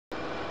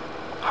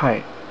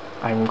Hi,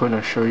 I'm going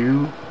to show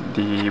you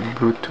the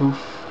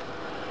Bluetooth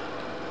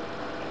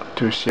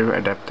to serial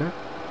adapter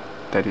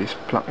that is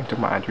plugged into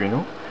my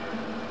Arduino,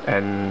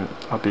 and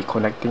I'll be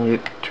connecting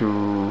it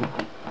to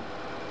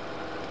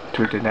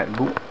the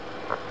netbook,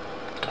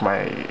 to my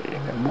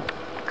netbook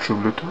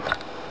through Bluetooth.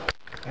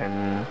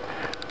 And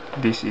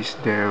this is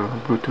the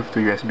Bluetooth to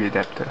USB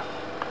adapter.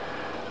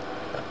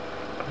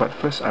 But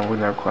first I'm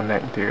going to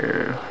connect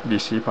the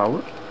DC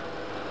power.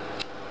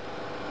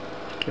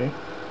 Okay.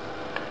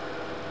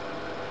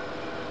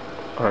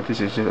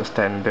 This is just a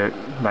standard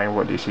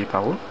 9V DC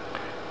power,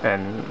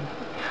 and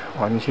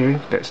on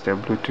here that's the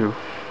Bluetooth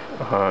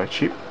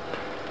chip,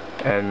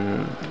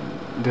 and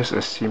there's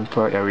a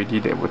simple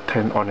LED that will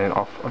turn on and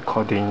off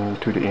according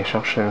to the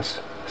instructions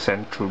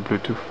sent through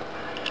Bluetooth.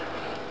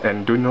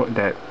 And do note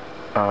that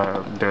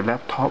the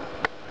laptop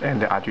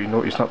and the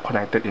Arduino is not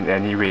connected in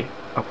any way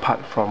apart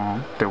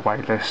from the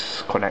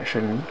wireless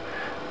connection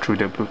through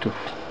the Bluetooth.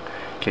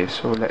 Okay,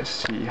 so let's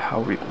see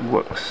how it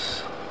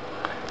works.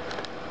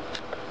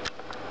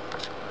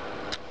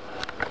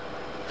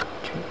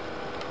 Okay,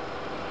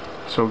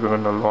 so we're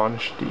going to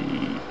launch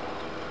the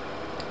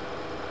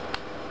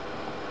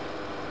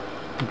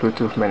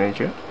Bluetooth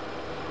manager.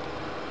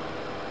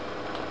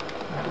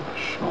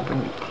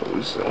 Bring it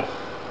closer.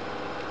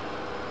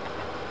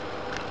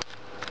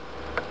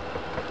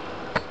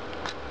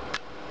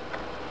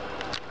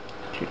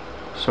 Okay,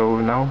 so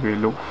now we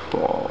look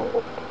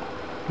for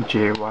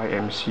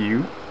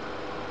JYMCU.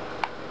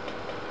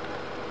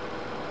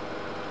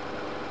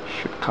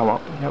 Should come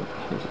up. Yep,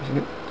 this is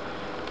it.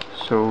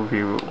 So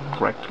we'll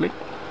right click,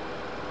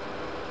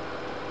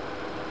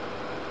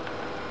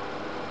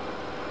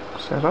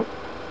 setup.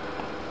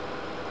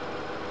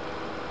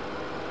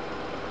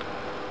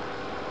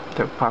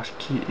 The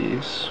passkey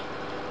is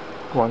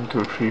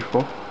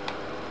 1234.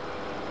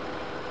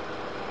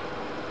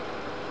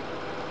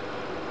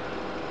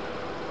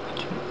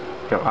 Okay.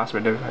 They'll ask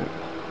whether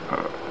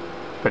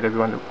we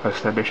want to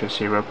establish a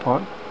serial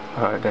port.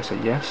 That's a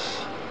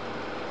yes.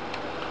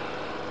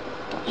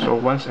 So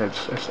once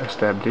it's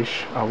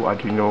established, our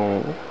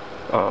Arduino,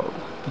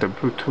 the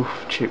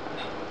Bluetooth chip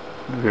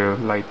will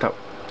light up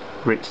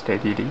red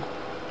steadily.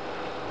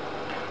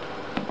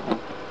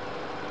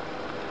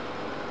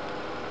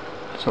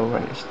 So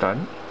when it's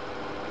done,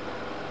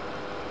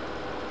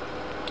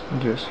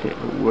 just head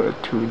over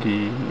to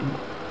the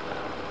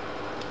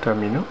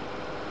terminal.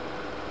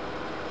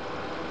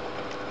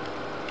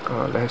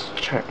 Let's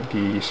check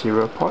the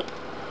serial port.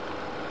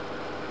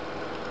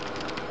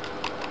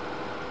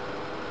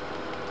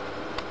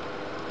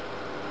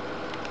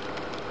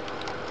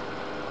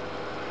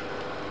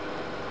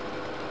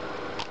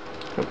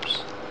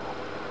 Oops.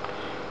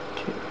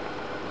 Okay.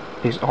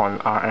 It's on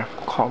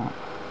RF COM.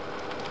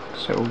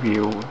 So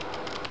we'll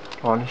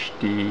launch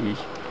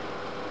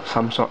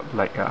some sort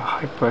like a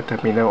hyper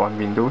terminal on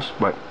Windows,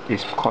 but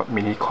it's called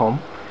Minicom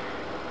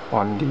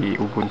on the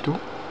Ubuntu.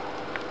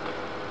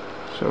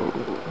 So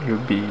you'll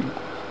be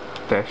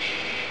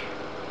dash,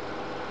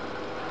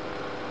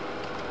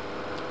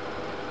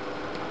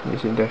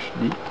 using dash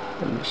D.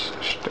 Let me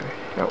search the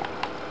help.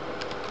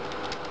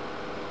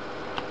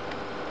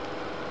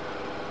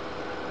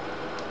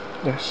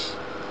 Yes.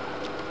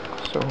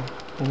 So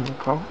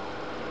Minicom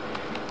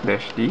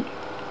dash D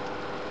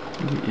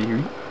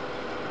DEV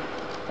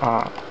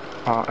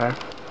RF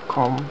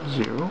COM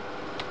 0.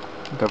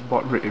 The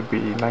baud rate will be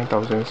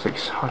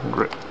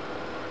 9600.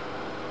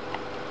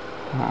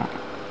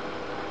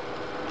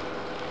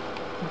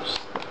 Oops.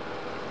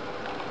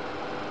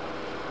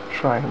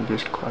 Try and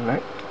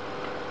disconnect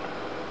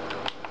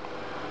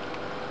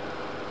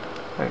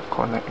and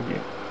connect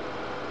again.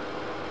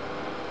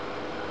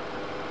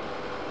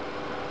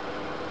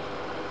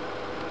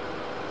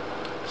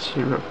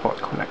 Serial port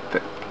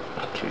connected.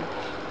 Okay.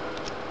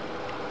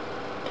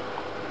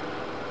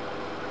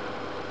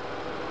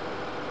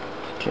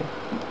 Okay.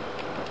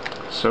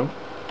 So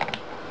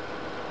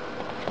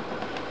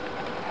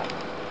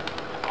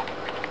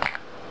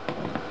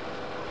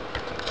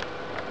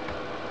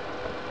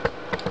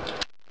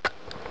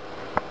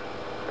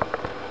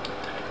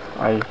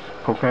I've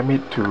programmed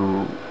it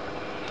to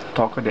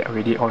toggle the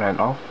LED on and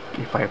off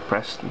if I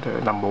press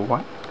the number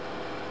 1.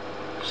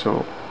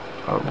 So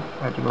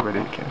I don't know whether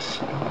you can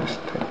see on this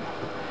thing.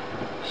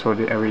 So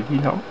the LED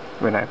now,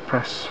 when I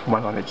press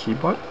 1 on the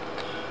keyboard,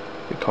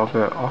 it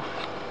toggle off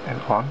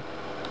and on,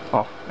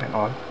 off and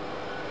on.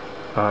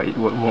 It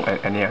won't move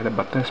at any other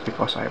buttons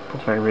because I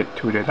programmed it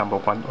to the number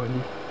 1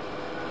 only.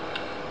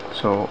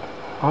 So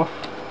off,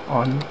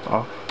 on,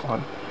 off,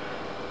 on,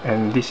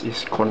 and this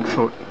is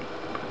controlled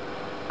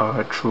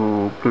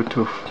through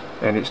Bluetooth,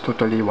 and it's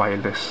totally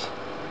wireless.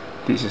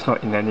 This is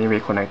not in any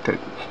way connected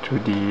to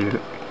the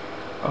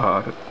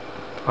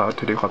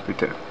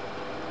computer.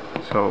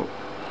 So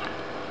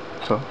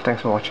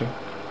thanks for watching.